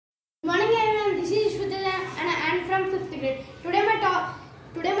from 5th grade. Today my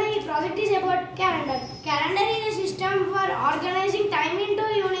project is about calendar. Calendar is a system for organizing time into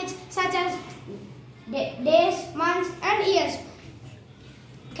units such as days, months and years.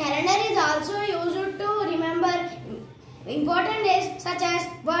 Calendar is also used to remember important days such as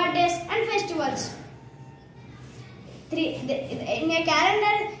birthdays and festivals. In a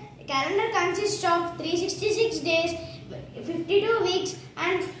calendar consists of 366 days, 52 weeks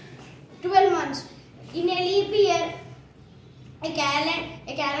and 12 months. In a leap year, a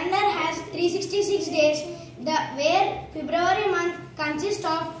calendar has 366 days, where February month consists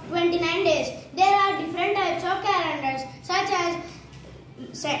of 29 days. There are different types of calendars such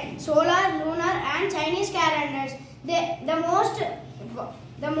as solar, lunar and Chinese calendars. The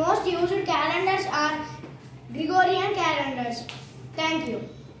most used calendars are Gregorian calendars. Thank you.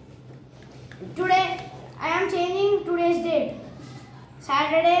 Today I am changing today's date,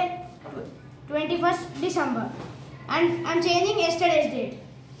 Saturday 21st December, and I am changing yesterday's date,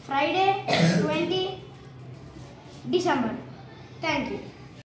 Friday 20 December. Thank you.